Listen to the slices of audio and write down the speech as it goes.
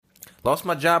Lost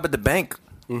my job at the bank.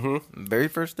 Mm-hmm. Very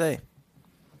first day.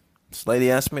 This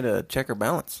lady asked me to check her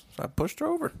balance, so I pushed her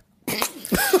over. Hey,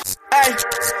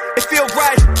 it feel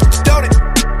right, don't it?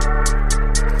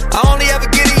 I only ever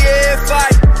get it, yeah, if I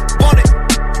want it.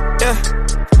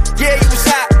 Yeah, you was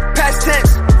hot, past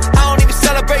tense. I don't even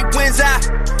celebrate wins, I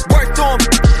worked on.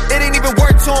 It ain't even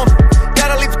work to 'em.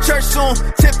 Gotta leave for church soon.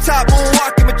 Tip top,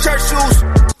 moonwalking with church shoes.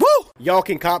 Woo! Y'all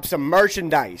can cop some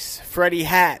merchandise, Freddy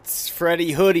hats,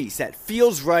 Freddy hoodies at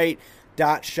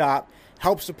feelsright.shop.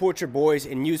 Help support your boys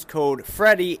and use code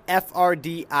Freddy,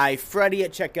 F-R-D-I, Freddy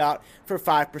at checkout for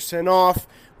 5% off.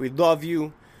 We love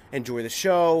you. Enjoy the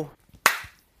show.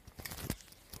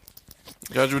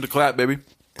 Got you with the clap, baby.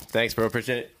 Thanks, bro.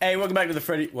 Appreciate it. Hey, welcome back to the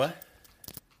Freddy. What?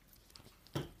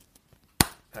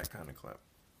 That kind of clap.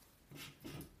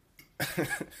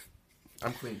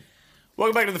 I'm clean.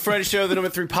 Welcome back to the Freddy Show, the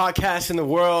number 3 podcast in the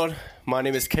world. My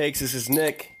name is Cakes. This is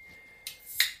Nick.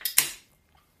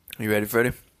 You ready,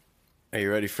 Freddie? Are you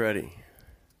ready, Freddy?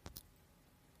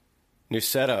 New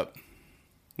setup.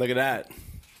 Look at that.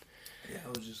 Yeah, I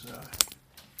was just...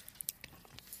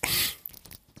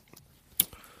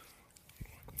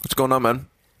 What's going on, man?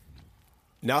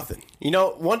 Nothing. You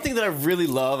know, one thing that I really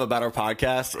love about our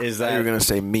podcast is that... You're going to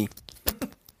say me.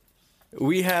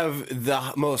 We have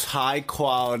the most high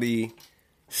quality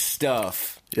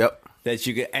stuff. Yep. That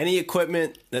you get. Any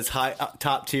equipment that's high,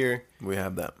 top tier. We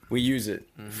have that. We use it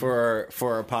for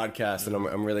our podcast, and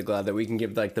I'm really glad that we can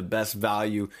give like the best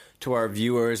value to our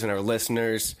viewers and our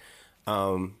listeners.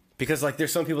 Because like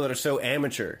there's some people that are so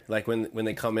amateur, like when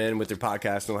they come in with their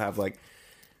podcast and they'll have like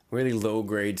really low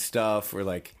grade stuff or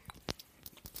like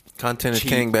content is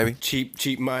king, baby. Cheap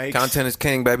mics. Content is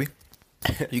king, baby.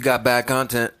 You got bad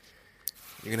content,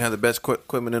 you're gonna have the best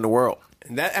equipment in the world.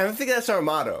 And I think that's our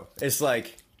motto. It's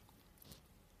like,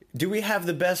 do we have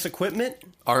the best equipment?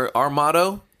 Our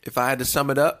motto, if I had to sum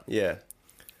it up, yeah.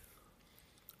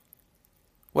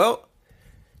 Well,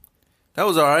 that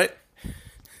was all right.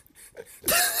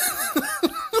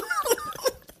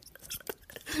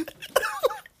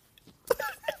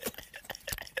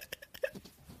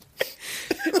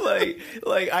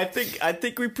 like I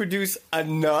think we produce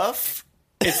enough.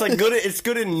 It's like good. It's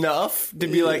good enough to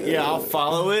be like, yeah, I'll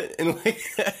follow it and like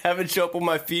have it show up on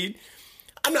my feed.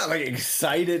 I'm not like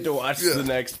excited to watch the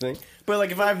next thing, but like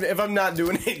if I'm not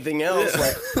doing anything else,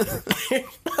 like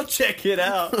I'll check it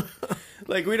out.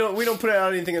 Like we don't put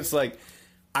out anything that's like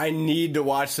I need to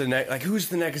watch the next. Like who's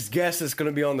the next guest that's going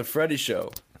to be on the Freddy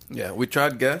Show? Yeah, we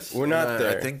tried guests. We're not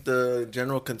there. I think the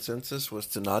general consensus was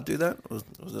to not do that. Was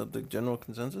that the general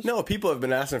consensus? No, people have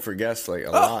been asking for guests like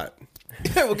a lot.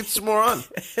 Yeah, we'll get some more on.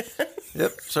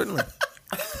 Yep, certainly.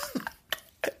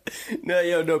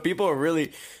 No, people are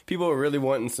really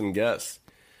wanting some guests.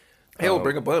 Hey, we'll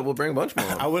bring a bunch more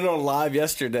on. I went on live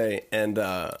yesterday, and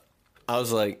I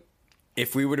was like,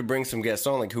 if we were to bring some guests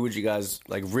on, like, who would you guys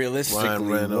like realistically Ryan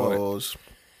Reynolds,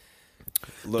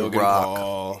 want? Logan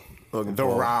Paul. The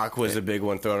Rock was a big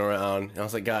one thrown around. And I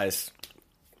was like, guys,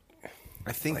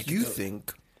 I think like you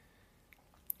think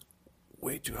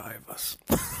way too high of us.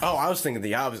 Oh, I was thinking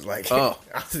the opposite. Like, I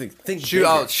was thinking,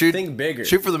 think bigger.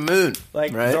 Shoot for the moon.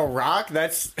 Like, right? The Rock,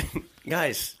 that's...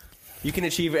 Guys, you can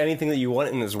achieve anything that you want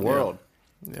in this world.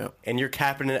 Yeah. And you're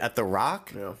capping it at The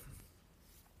Rock? Yeah.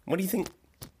 What do you think?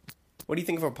 What do you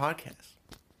think of our podcast?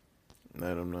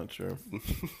 That I'm not sure.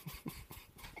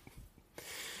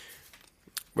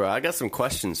 Bro, I got some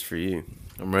questions for you.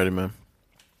 I'm ready, man.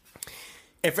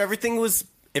 If everything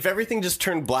just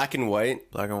turned black and white,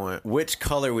 which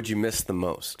color would you miss the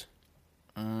most?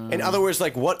 In other words,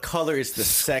 like, what color is the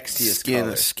sexiest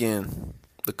color? Skin.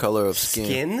 The color of skin.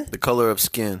 Skin? The color of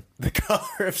skin. The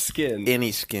color of skin.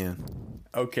 Any skin.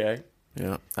 Okay.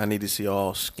 Yeah. I need to see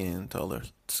all skin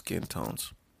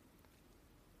tones.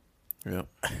 Yeah.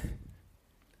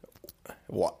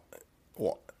 What?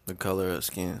 The color of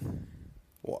skin.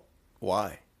 What?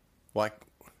 Why? Why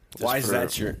is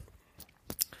that your...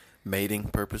 Mating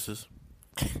purposes.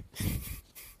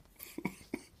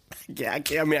 Yeah, I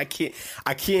can't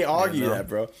argue that,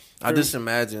 bro. I just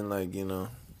imagine, like, you know.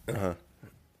 Uh-huh.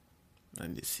 I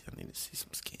need to see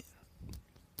some skin.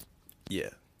 Yeah.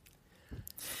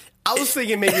 I was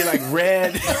thinking maybe like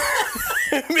red,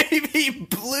 maybe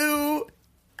blue.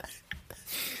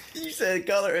 You said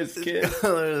color of skin.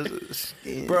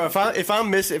 Bro,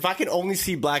 if I can only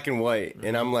see black and white,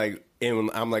 and I'm like,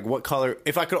 what color?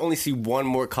 If I could only see one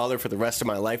more color for the rest of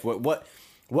my life,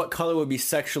 what color would be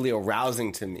sexually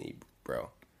arousing to me, bro?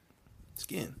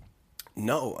 Skin.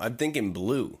 No, I'm thinking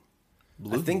blue.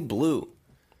 I think blue.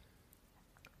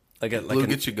 Blue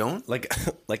gets you going?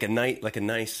 Like a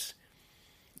nice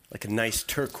Like a nice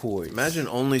turquoise. Imagine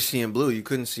only seeing blue. You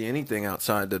couldn't see anything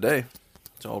outside today.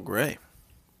 It's all gray.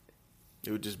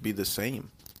 It would just be the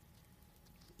same.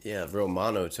 Yeah, real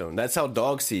monotone. That's how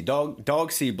dogs see.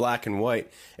 Dogs see black and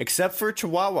white, except for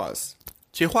Chihuahuas.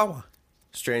 Chihuahua.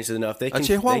 Strangely enough, they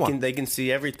Chihuahua. can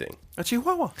see everything. A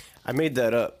Chihuahua. I made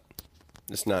that up.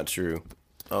 It's not true.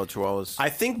 Oh, Chihuahuas. I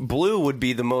think blue would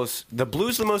be the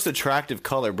blue's the most attractive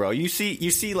color, bro. You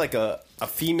see like a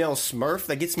female Smurf,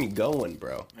 that gets me going,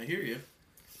 bro. I hear you.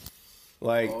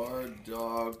 Like, are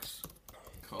dogs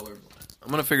colorblind? I'm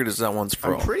gonna figure this out once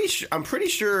for all. I'm pretty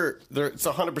sure it's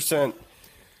 100%,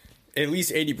 at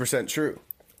least 80% true.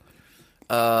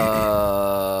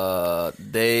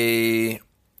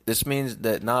 This means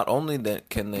that not only that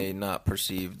can they not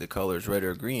perceive the colors red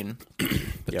or green,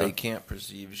 but they can't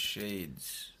perceive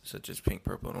shades such as pink,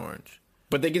 purple, and orange.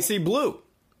 But they can see blue.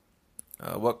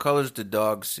 What colors do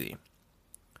dogs see?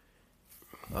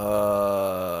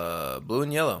 Blue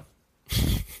and yellow.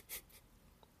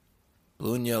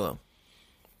 Blue and yellow.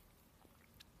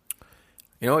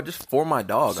 You know what? Just for my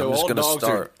dog, So I'm just gonna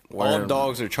start wearing. all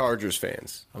dogs are Chargers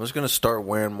fans. I'm just gonna start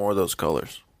wearing more of those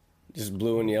colors. Just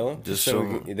blue and yellow? Just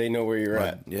so they know where you're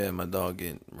at. Yeah, my dog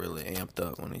get really amped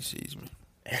up when he sees me.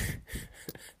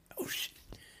 Oh, shit.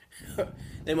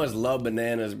 They must love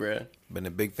bananas, bruh. Been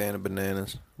a big fan of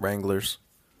bananas, Wranglers.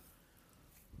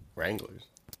 Wranglers?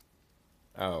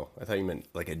 Oh, I thought you meant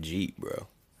like a Jeep, bro.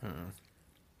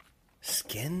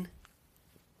 Skin?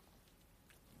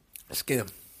 Skim.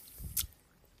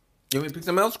 You want me to pick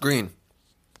something else? Green.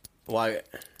 Why?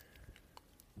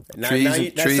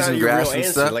 Trees That's not and your grass real and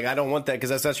answer. stuff? Like, I don't want that because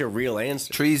that's not your real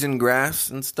answer. Trees and grass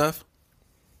and stuff.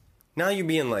 Now you're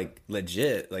being like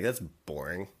legit. Like, that's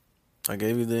boring. I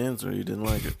gave you the answer. You didn't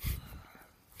like it.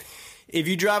 If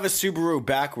you drive a Subaru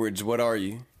backwards, what are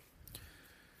you?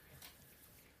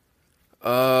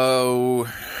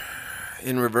 Oh,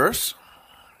 in reverse?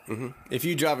 If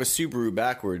you drive a Subaru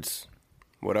backwards,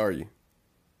 what are you?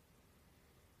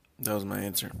 That was my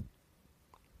answer.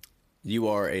 You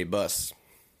are a bus.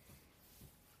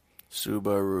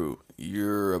 Subaru.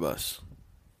 You're a bus.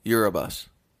 You're a bus.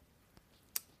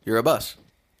 You're a bus.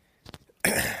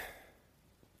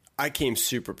 I came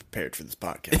super prepared for this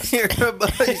podcast. You're a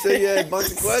bus. You said you had a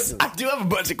bunch of questions. I do have a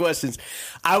bunch of questions.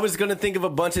 I was going to think of a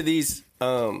bunch of these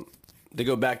to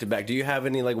go back to back. Do you have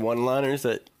any like one-liners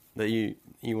that you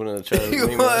want to try to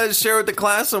You want to share with the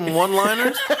class some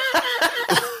one-liners?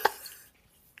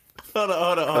 Hold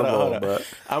on. Bro.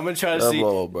 I'm going to try to see.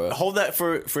 Bro. Hold that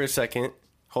for a second.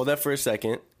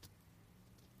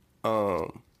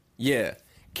 Yeah.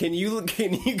 Can you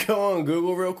go on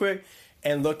Google real quick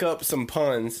and look up some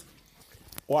puns?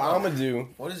 What I'm going to do.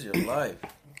 What is your life?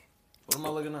 What am I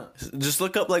looking at? Just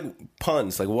look up like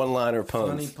puns, like one-liner puns.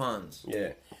 Funny puns.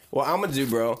 Yeah. What I'm gonna do,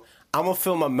 bro, I'm gonna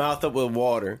fill my mouth up with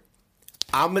water.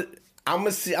 I'm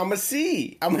gonna see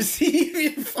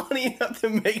if you're funny enough to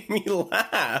make me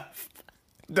laugh.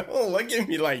 Don't look at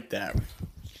me like that.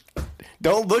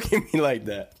 Don't look at me like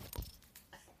that.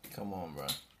 Come on, bro.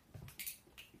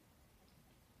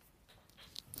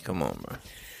 Come on, bro.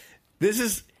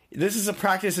 This is a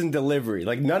practice in delivery.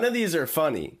 Like, none of these are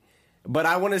funny, but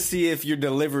I want to see if your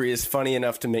delivery is funny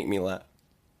enough to make me laugh.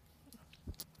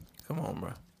 Come on,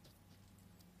 bro.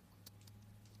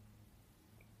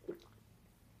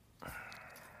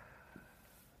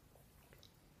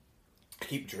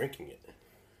 Keep drinking it.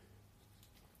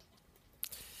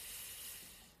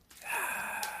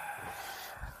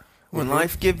 When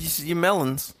life gives you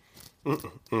melons.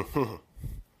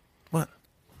 What?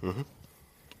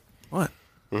 What?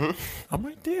 I'm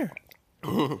right there.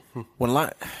 When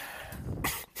life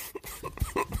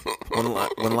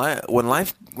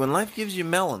gives you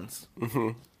melons,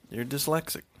 you're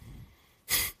dyslexic.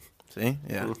 See?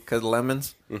 Yeah. Because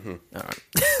lemons? All right.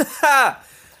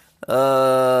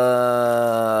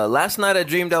 Last night I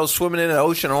dreamed I was swimming in an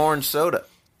ocean of orange soda.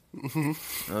 It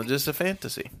was just a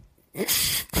fantasy.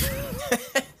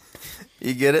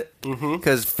 You get it?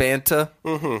 Because Fanta.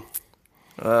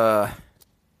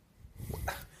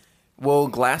 Will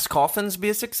glass coffins be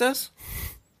a success?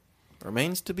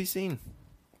 Remains to be seen.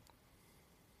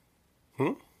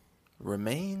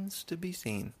 Remains to be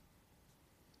seen.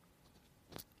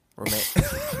 Okay.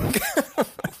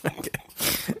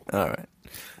 All right.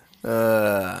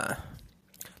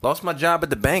 Lost my job at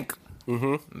the bank.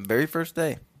 Very first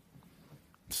day.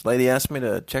 This lady asked me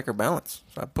to check her balance,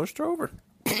 so I pushed her over.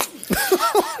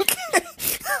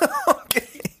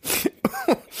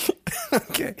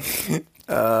 Okay.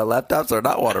 Laptops are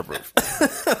not waterproof.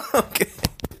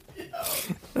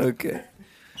 Okay.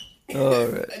 All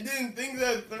right. I didn't think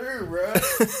that through, bro.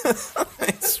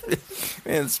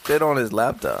 And spit on his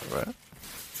laptop, bro.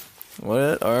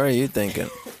 What are you thinking?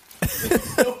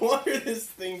 No wonder this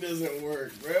thing doesn't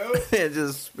work, bro. Yeah,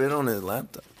 just spit on his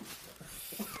laptop.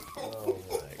 Oh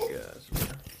my gosh, bro.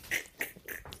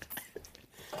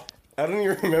 I don't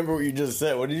even remember what you just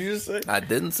said. What did you just say? I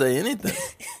didn't say anything.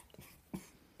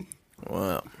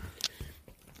 Wow.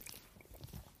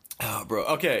 Oh, bro.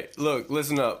 Okay, look,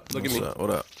 listen up. Look What's at me. up? What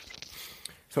up?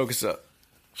 Focus up.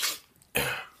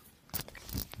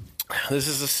 This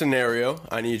is a scenario.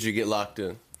 I need you to get locked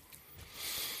in.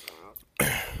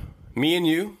 Me and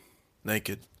you.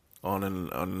 Naked on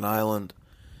an island.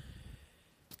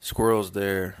 Squirrels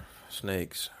there.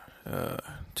 Snakes.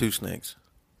 2 snakes.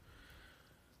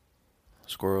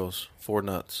 Squirrels. 4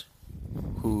 nuts.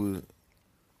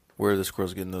 Where are the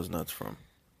squirrels getting those nuts from?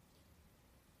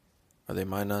 Are they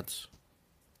my nuts?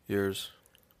 Yours?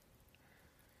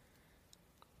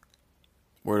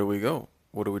 Where do we go?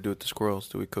 What do we do with the squirrels?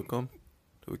 Do we cook them?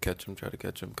 Do we catch them, try to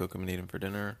catch them, cook them, and eat them for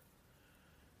dinner?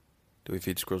 Do we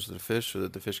feed squirrels to the fish so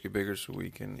that the fish get bigger so we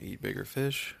can eat bigger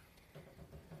fish?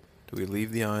 Do we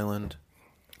leave the island?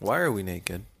 Why are we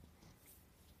naked?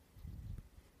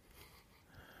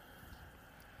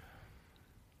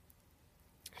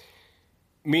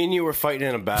 Me and you were fighting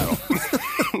in a battle.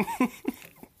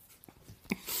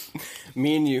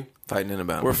 Me and you. Fighting in a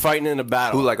battle. We're fighting in a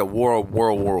battle. Who, like a war of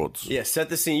worlds? Yeah, set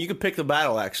the scene. You can pick the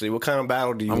battle, actually. What kind of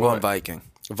battle do you I'm want? going Viking.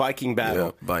 Viking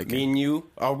battle. Yeah, Viking. Me and you.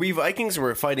 Are we Vikings or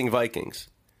we're fighting Vikings?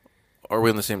 Are we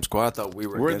in the same squad? I thought we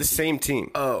were. We're the against same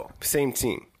team. Oh. Same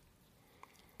team.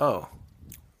 Oh.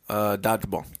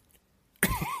 Dodgeball.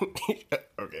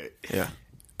 Okay. Yeah.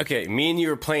 Okay, me and you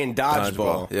were playing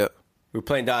dodgeball. Yep. We were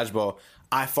playing dodgeball.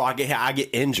 I get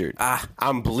injured.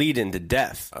 I'm bleeding to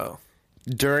death. Oh.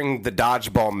 During the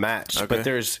dodgeball match. Okay. But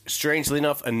there's, strangely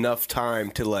enough time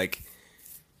to, like,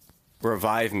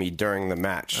 revive me during the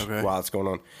match while it's going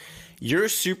on. Your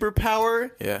superpower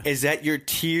is that your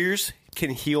tears can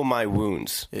heal my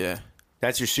wounds. Yeah.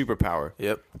 That's your superpower.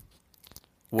 Yep.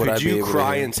 Could you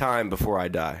cry in time before I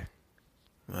die?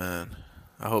 Man,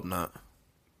 I hope not.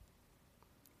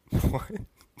 What?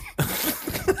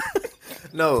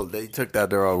 No, they took that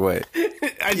the wrong way.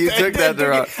 I took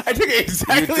it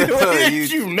exactly the way that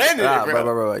you meant it,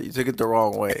 bro. You took it the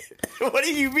wrong way. What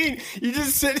do you mean? You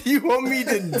just said you want me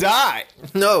to die.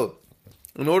 No.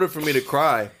 In order for me to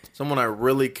cry, someone I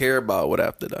really care about would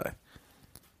have to die.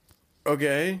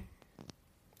 Okay.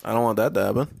 I don't want that to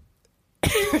happen.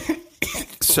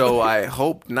 So I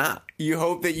hope not. You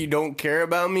hope that you don't care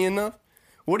about me enough?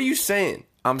 What are you saying?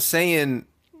 I'm saying...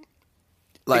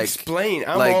 Like, explain.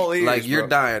 I'm all ears. Like you're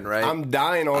dying, right? I'm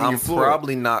dying on your floor. I'm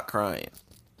probably not crying,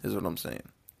 is what I'm saying.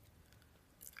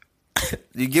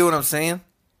 You get what I'm saying?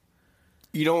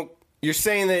 You don't... You're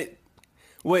saying that...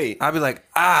 Wait. I'd be like,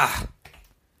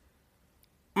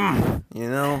 you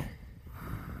know?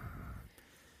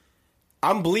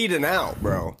 I'm bleeding out,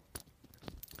 bro.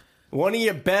 One of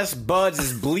your best buds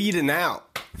is bleeding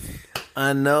out.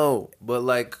 I know, but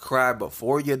like cry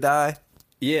before you die?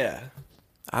 Yeah.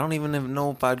 I don't even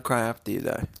know if I'd cry after you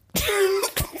die.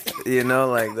 You know,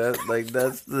 like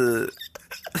that's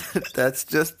that's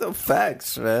just the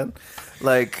facts, man.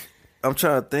 Like, I'm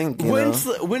trying to think.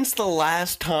 When's the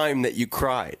last time that you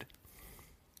cried?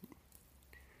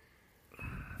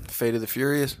 Fate of the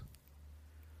Furious.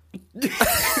 Fast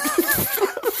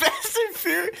and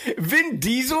Furious. Vin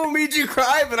Diesel made you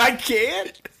cry, but I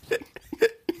can't.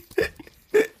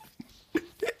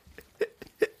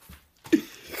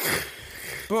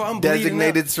 Bro, I'm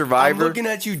Designated survivor. I'm looking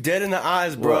at you dead in the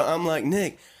eyes, bro. What? I'm like,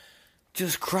 Nick,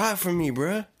 just cry for me,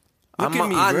 bro. Look at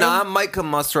me, bro. I might come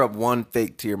muster up one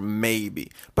fake tear, maybe.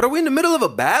 But are we in the middle of a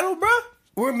battle, bro?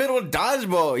 We're in the middle of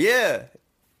dodgeball, yeah.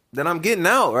 Then I'm getting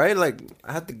out, right? Like,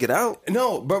 I have to get out.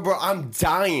 No, bro, I'm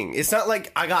dying. It's not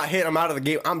like I got hit, I'm out of the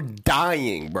game. I'm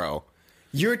dying, bro.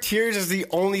 Your tears is the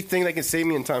only thing that can save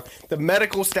me in time. The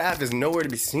medical staff is nowhere to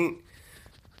be seen.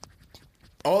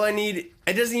 All I need,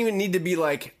 it doesn't even need to be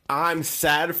like, I'm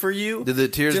sad for you. Do the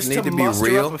tears just need to be muster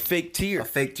real? Up a fake tear. A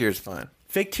fake tear is fine.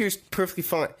 Fake tear's perfectly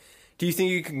fine. Do you think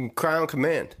you can cry on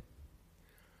command?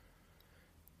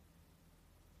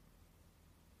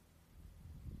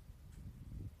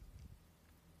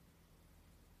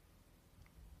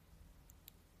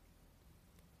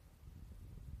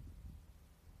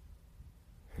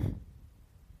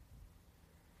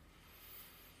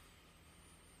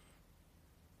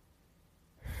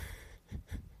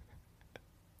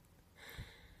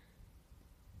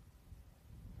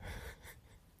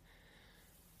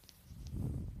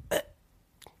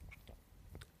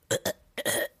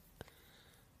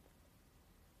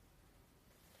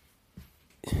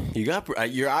 You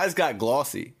got your eyes got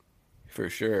glossy. For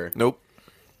sure. Nope.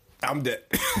 I'm dead.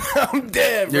 I'm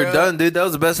dead, bro. You're done, dude. That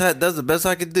was the best. That was the best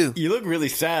I could do. You look really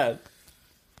sad.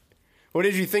 What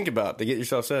did you think about to get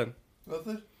yourself sad?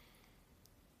 Nothing.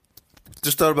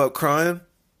 Just thought about crying.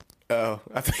 Oh,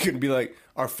 I think it'd be like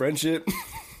our friendship.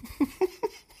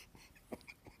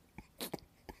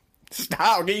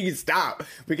 Stop. Okay, you can stop.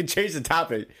 We can change the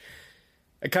topic.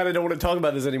 I kind of don't want to talk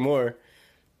about this anymore.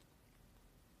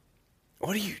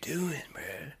 What are you doing,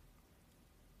 man?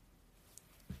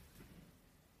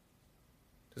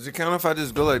 Does it count if I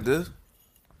just go like this?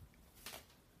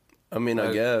 I mean,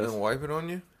 I guess. And wipe it on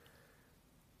you?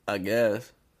 I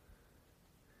guess.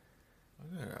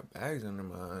 I got bags under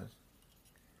my eyes.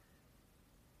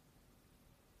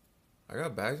 I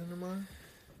got bags under my eyes?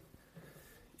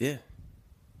 Yeah.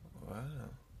 Wow.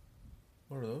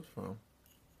 Where are those from?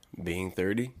 Being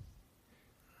 30?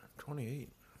 28.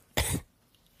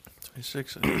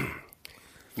 26.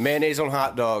 Mayonnaise on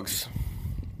hot dogs.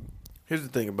 Here's the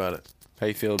thing about it. How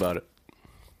you feel about it?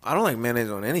 I don't like mayonnaise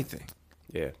on anything.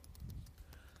 Yeah.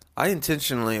 I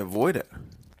intentionally avoid it.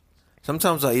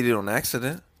 Sometimes I eat it on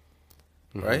accident.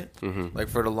 Right? Mm-hmm. Like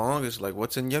for the longest, like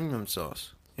what's in yum yum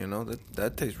sauce? You know,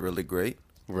 that tastes really great.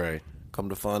 Right. Come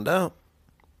to find out,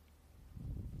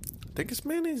 I think it's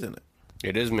mayonnaise in it.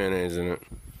 It is mayonnaise in it.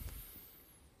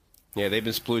 Yeah, they've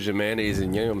been splooging mayonnaise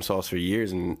and yum sauce for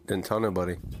years and didn't tell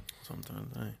nobody.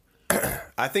 Sometimes,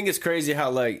 I think it's crazy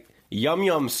how, like,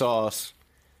 yum sauce,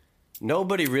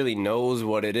 nobody really knows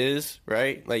what it is,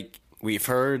 right? Like, we've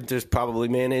heard there's probably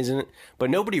mayonnaise in it, but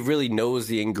nobody really knows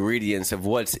the ingredients of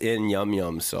what's in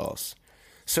yum sauce.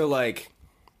 So, like,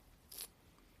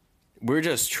 we're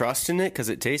just trusting it because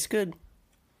it tastes good.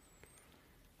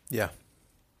 yeah.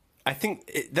 I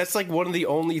think that's like one of the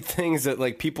only things that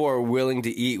like people are willing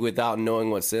to eat without knowing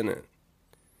what's in it.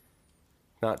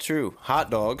 Not true.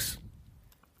 Hot dogs,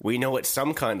 we know it's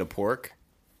some kind of pork.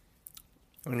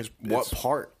 I mean, What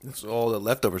part? It's all the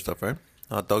leftover stuff, right?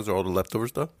 Hot dogs are all the leftover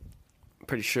stuff.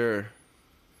 Pretty sure.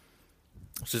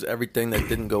 It's just everything that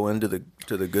didn't go into the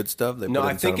good stuff. They No, put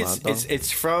I inside think of a hot dog.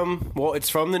 it's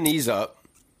from the knees up,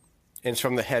 and it's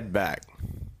from the head back.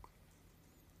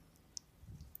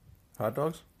 hot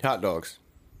dogs. Hot dogs.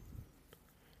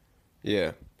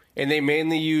 Yeah, and they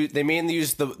mainly use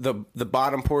the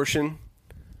bottom portion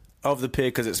of the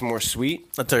pig because it's more sweet.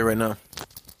 I'll tell you right now.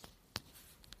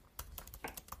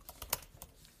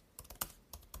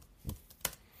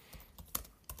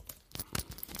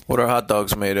 What are hot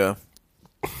dogs made of?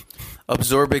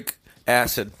 Absorbic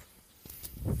acid.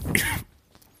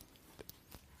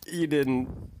 You didn't.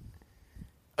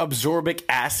 Absorbic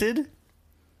acid?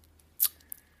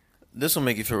 This will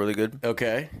make you feel really good.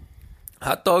 Okay.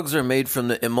 Hot dogs are made from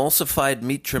the emulsified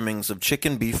meat trimmings of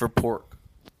chicken, beef, or pork.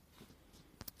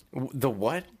 The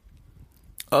what?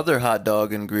 Other hot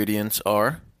dog ingredients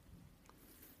are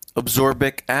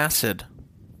absorbic acid,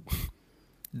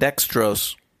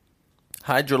 dextrose,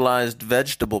 hydrolyzed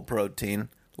vegetable protein,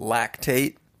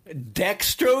 lactate.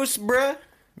 Dextrose, bruh?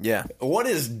 Yeah, What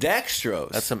is dextrose?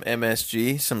 that's some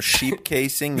MSG, some sheep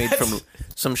casing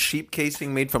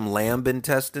made from lamb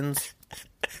intestines.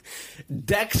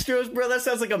 Dextrose, bro? That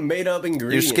sounds like a made-up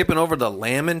ingredient. You're skipping over the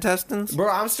lamb intestines?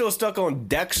 Bro, I'm still stuck on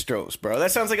dextrose, bro.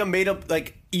 That sounds like a made-up,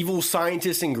 like, evil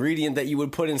scientist ingredient that you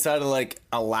would put inside of, like,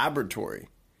 a laboratory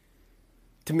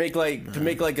to make an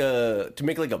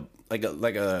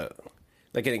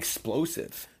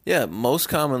explosive. Yeah, most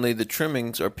commonly the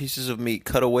trimmings are pieces of meat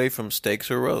cut away from steaks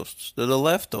or roasts. They're the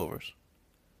leftovers.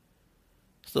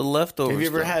 It's the leftovers. Have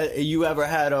you ever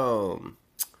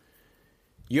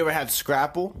had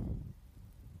scrapple?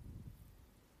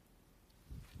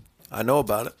 I know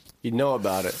about it. You know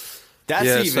about it.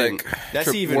 That's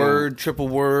triple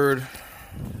word.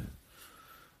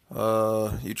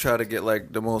 You try to get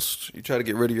you try to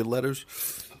get rid of your letters.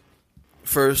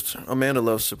 First, Amanda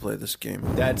loves to play this game.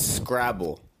 That's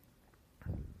Scrabble.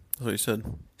 That's what he said.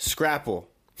 Scrapple.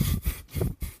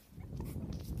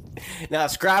 Now,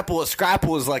 Scrapple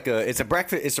is like it's a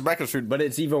breakfast food, but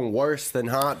it's even worse than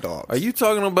hot dogs. Are you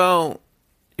talking about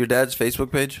your dad's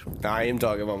Facebook page? I am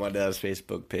talking about my dad's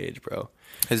Facebook page, bro.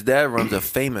 His dad runs a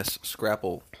famous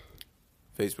Scrapple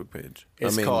Facebook page.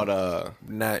 It's called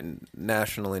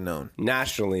nationally known.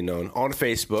 Nationally known on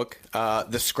Facebook.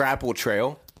 The Scrapple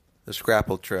Trail. The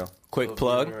Scrapple Trail. Quick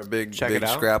plug. You're a big it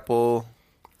out. Scrapple.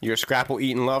 You're a Scrapple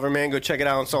eating lover, man. Go check it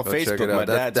out. It's on Go Facebook. check it out. My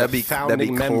dad's a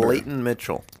founding member. Clayton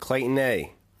Mitchell. Clayton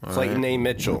A. Clayton A.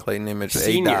 Mitchell. Clayton A. Mitchell.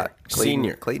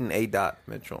 Senior. Clayton A.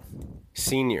 Mitchell.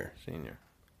 Senior.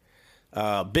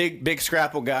 Big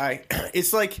Scrapple guy.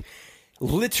 It's like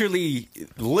literally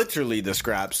the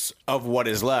scraps of what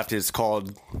is left is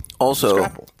called Also,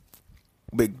 Scrapple.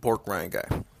 big pork rind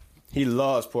guy. He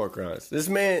loves pork rinds. This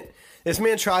man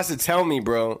tries to tell me,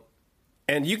 bro,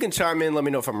 and you can chime in and let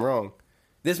me know if I'm wrong.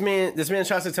 This man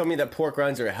tries to tell me that pork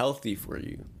rinds are healthy for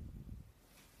you.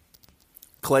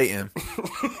 Clayton.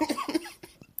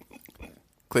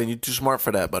 Clayton, you're too smart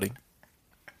for that, buddy.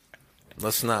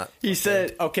 Let's not. He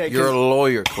said, okay. You're a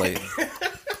lawyer, Clayton.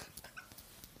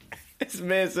 This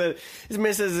man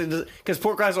says because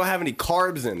pork rinds don't have any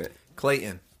carbs in it.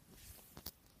 Clayton.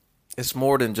 It's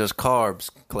more than just carbs,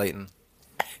 Clayton.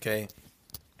 Okay?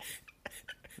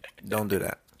 Don't do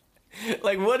that.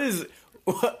 Like, what is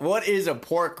a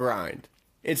pork rind?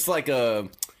 It's like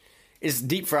it's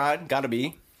deep fried, gotta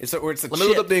be. It's a Let chip. me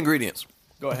look up the ingredients.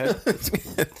 Go ahead.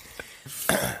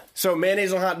 So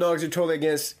mayonnaise on hot dogs, you're totally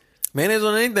against. Mayonnaise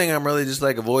on anything, I'm really just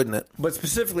like avoiding it. But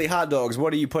specifically hot dogs,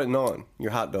 what are you putting on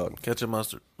your hot dog? Ketchup,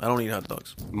 mustard. I don't eat hot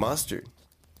dogs. Mustard.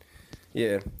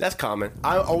 Yeah, that's common.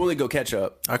 I only go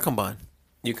ketchup. I combine.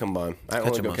 You combine. I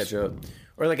only Ketchup go mustard. ketchup.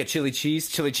 Or like a chili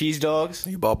cheese dogs.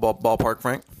 You ballpark,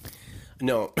 Frank?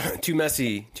 No, too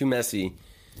messy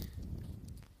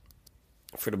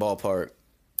for the ballpark.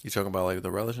 You talking about like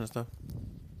the relish and stuff?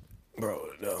 Bro,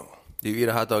 no. Do you eat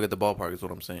a hot dog at the ballpark is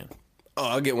what I'm saying. Oh,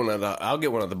 I'll get one at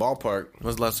the ballpark.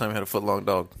 When's the last time you had a foot-long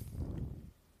dog?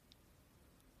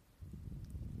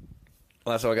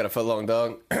 Last time I got a foot long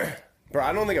dog. Bro,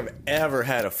 I don't think I've ever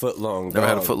had a foot long dog. Never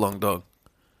had a foot-long dog.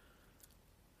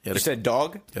 You said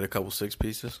dog? You had a couple 6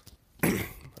 pieces?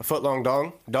 A foot long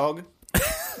dog? Dog?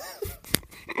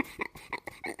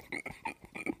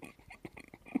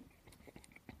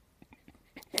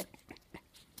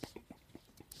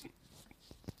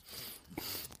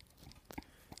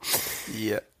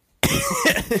 Yeah.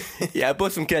 Yeah, I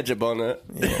put some ketchup on it.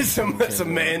 Yeah,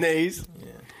 some mayonnaise.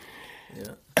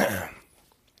 Yeah.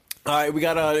 All right, we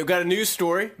got a news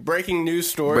story. Breaking news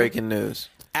story. Breaking news.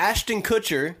 Ashton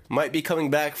Kutcher might be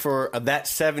coming back for a That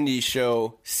 70s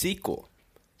Show sequel.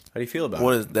 How do you feel about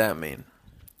What it? does that mean?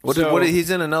 He's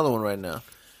in another one right now.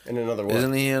 In another one.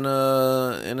 Isn't he in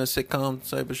a sitcom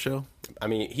type of show? I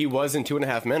mean, he was in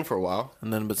 2.5 Men for a while.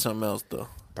 And then but something else though.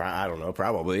 I don't know,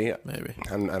 probably. Maybe.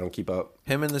 I don't keep up.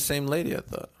 Him and the same lady, I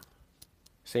thought.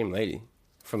 Same lady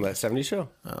from That 70s Show.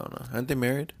 I don't know. Aren't they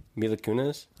married? Mila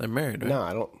Kunis? They're married, right? No,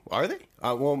 I don't. Are they?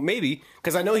 Well, maybe.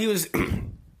 Because I know he was...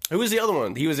 Who was the other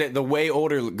one? He was the way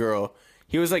older girl.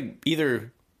 He was like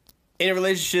either in a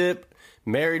relationship,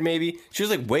 married maybe. She was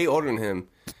like way older than him.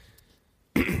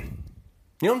 You know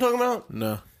what I'm talking about?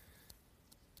 No.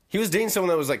 He was dating someone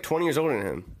that was like 20 years older than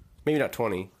him. Maybe not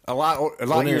 20. A lot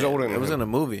years older than him. It was in a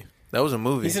movie. That was a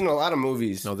movie. He's in a lot of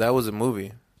movies. No, that was a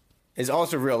movie. It's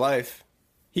also real life.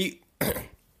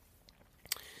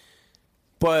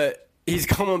 But he's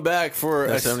coming back for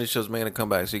That 70 show's making a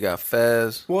comeback. So you got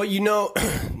Fez. Well, you know,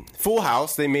 Full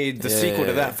House, they made the sequel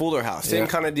to that, Fuller House. Same Yeah.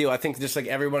 kind of deal. I think just like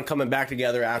everyone coming back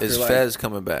together after Is like... Fez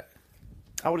coming back?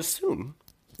 I would assume.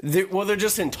 They're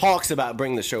just in talks about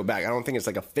bringing the show back. I don't think it's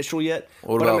like official yet.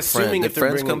 What but about I'm assuming Friends? if Did they're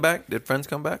Friends bringing... come back? Did Friends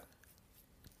come back?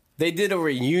 They did a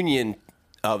reunion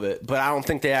of it, but I don't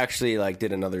think they actually like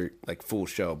did another like full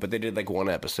show. But they did like one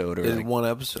episode or Did like, one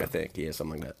episode? I think, yeah,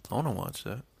 something like that. I want to watch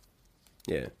that.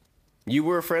 Yeah. You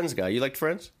were a Friends guy. You liked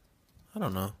Friends? I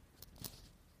don't know.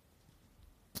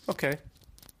 Okay.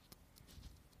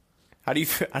 How do you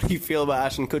feel about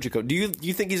Ashton Kutcher? Do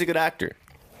you think he's a good actor?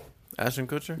 Ashton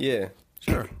Kutcher? Yeah.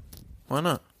 Sure. Why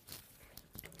not?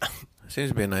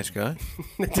 Seems to be a nice guy.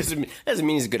 That doesn't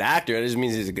mean he's a good actor. It just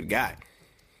means he's a good guy.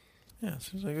 Yeah,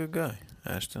 seems like a good guy.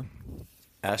 Ashton.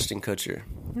 Ashton Kutcher.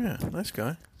 Yeah, nice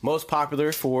guy. Most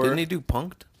popular for... Didn't he do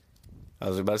Punked? I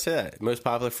was about to say that. Most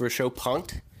popular for a show,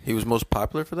 Punk'd. He was most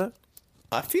popular for that?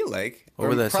 I feel like.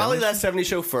 Over that probably 70s? that 70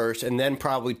 show first, and then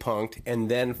probably Punk'd, and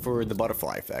then for the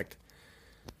Butterfly Effect.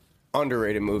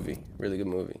 Underrated movie. Really good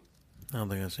movie. I don't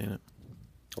think I've seen it.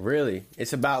 Really?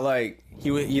 It's about like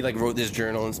he like wrote this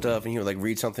journal and stuff, and he would like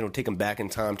read something, it would take him back in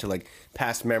time to like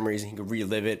past memories, and he could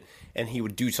relive it, and he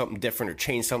would do something different or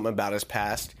change something about his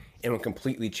past, and would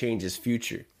completely change his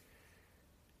future.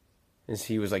 And so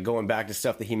he was like going back to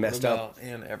stuff that he messed up.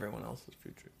 And everyone else's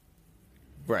future.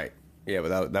 Right. Yeah,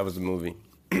 but that was the movie.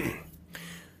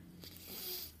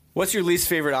 What's your least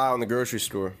favorite aisle in the grocery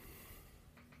store?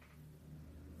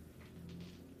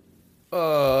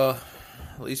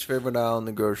 Least favorite aisle in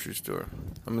the grocery store.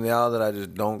 I mean, the aisle that I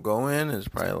just don't go in is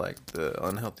probably like the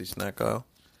unhealthy snack aisle.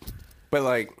 But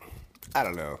like, I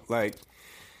don't know, like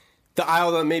the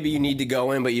aisle that maybe you need to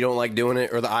go in but you don't like doing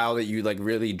it, or the aisle that you like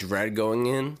really dread going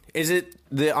in. Is it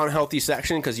the unhealthy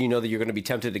section because you know that you're going to be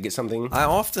tempted to get something?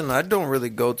 I don't really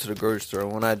go to the grocery store.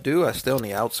 When I do, I stay on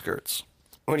the outskirts.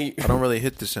 What do you? I don't really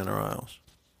hit the center aisles.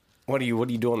 What do you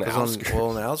do on the outskirts?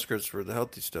 On the outskirts where the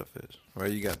healthy stuff is.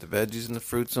 Right, you got the veggies and the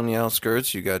fruits on the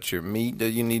outskirts. You got your meat that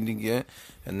you need to get,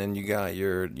 and then you got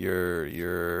your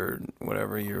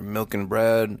whatever, your milk and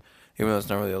bread. Even though it's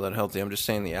not really all that healthy, I'm just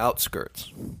saying the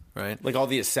outskirts, right? Like all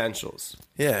the essentials.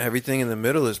 Yeah, everything in the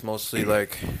middle is mostly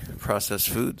like processed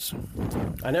foods.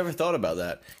 I never thought about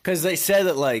that because they said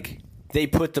that like they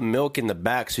put the milk in the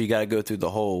back, so you got to go through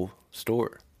the whole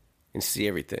store and see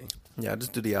everything. Yeah, I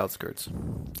just do the outskirts.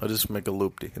 I just make a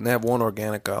loop-de. And they have one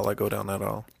organic aisle. I go down that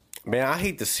aisle. Man, I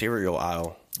hate the cereal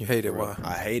aisle. You hate it? Why?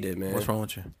 I hate it, man. What's wrong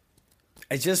with you?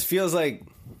 It just feels like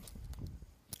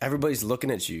everybody's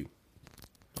looking at you.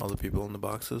 All the people in the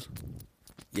boxes?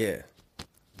 Yeah.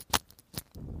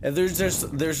 And there's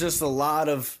just a lot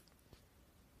of,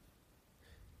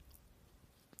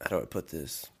 how do I put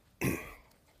this?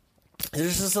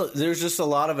 There's just a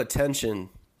lot of attention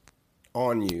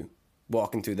on you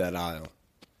walking through that aisle.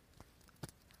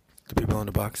 The people in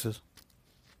the boxes?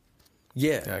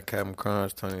 Yeah. Yeah, Captain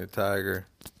Crunch, Tony the Tiger.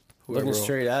 Looking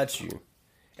straight at you.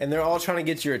 And they're all trying to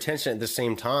get your attention at the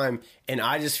same time. And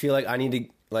I just feel like I need to,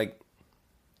 like,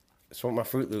 I just want my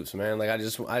Fruit Loops, man. Like, I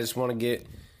just want to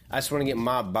get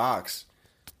my box.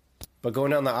 But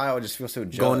going down the aisle, I just feel so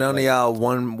jealous. Going down the aisle,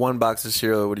 one box of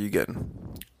cereal, what are you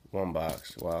getting? One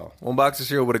box, wow. One box of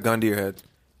cereal with a gun to your head.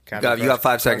 You got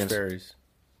 5 seconds. Berries.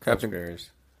 Captain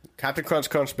Crunch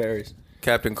Crunch Berries.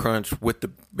 Captain Crunch with the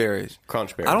berries.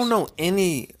 Crunch Berries.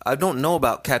 I don't know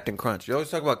about Captain Crunch. You always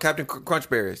talk about Captain Crunch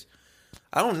Berries.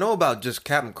 I don't know about just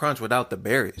Captain Crunch without the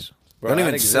berries. Bro, they don't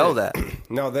even sell that.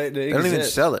 No, they don't even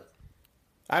sell it.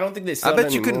 I don't think they sell it I bet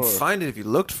anymore. you couldn't find it if you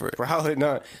looked for it. Probably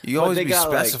not. You always be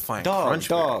specifying Crunch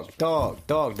Berries.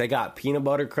 Dog. They got Peanut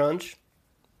Butter Crunch.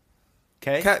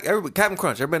 Okay? Captain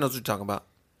Crunch. Everybody knows what you're talking about.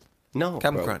 No,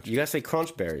 Captain bro. Crunch. You gotta say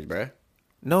Crunch Berries, bro.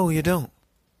 No, you don't.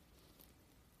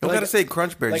 You don't gotta say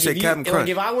Crunch Berries. You say Captain Crunch. Like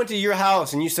if I went to your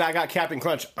house and you said I got Captain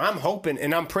Crunch, I'm hoping,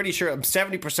 and I'm pretty sure, I'm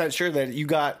 70% sure that you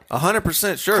got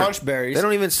 100% sure. Crunch Berries. They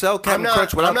don't even sell Captain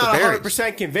Crunch without the berries. I'm not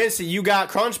 100% convinced that you got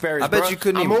Crunch Berries, I bet you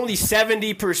couldn't I'm even... only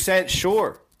 70%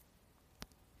 sure.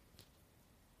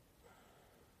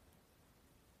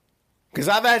 Because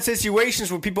I've had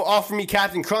situations where people offer me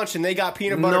Captain Crunch and they got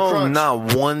Peanut Butter Crunch. No,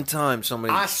 not one time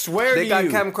somebody... I swear to you. They got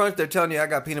Captain Crunch, they're telling you I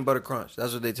got Peanut Butter Crunch.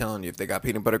 That's what they're telling you. If they got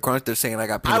Peanut Butter Crunch, they're saying I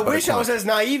got Peanut Butter Crunch. I wish I was as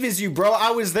naive as you, bro.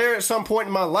 I was there at some point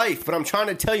in my life, but I'm trying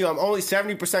to tell you I'm only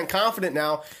 70% confident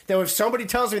now that if somebody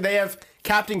tells me they have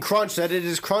Captain Crunch, that it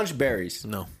is Crunch Berries.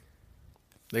 No.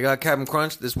 They got Captain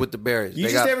Crunch, this with the berries. You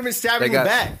just never been stabbed in the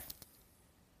back.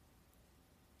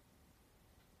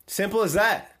 Simple as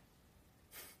that.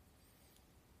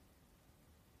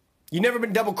 You never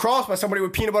been double crossed by somebody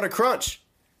with Peanut Butter Crunch.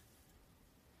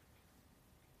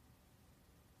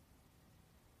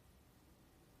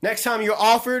 Next time you're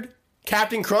offered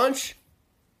Captain Crunch,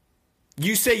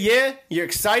 you say yeah, you're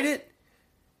excited.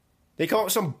 They come up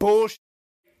with some bullshit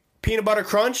Peanut Butter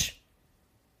Crunch.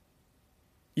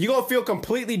 You're going to feel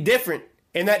completely different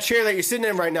in that chair that you're sitting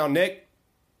in right now, Nick.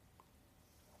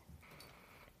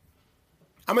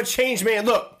 I'm a changed man.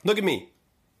 Look at me.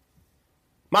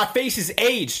 My face is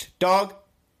aged, dog.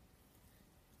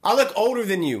 I look older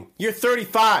than you. You're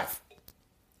 35.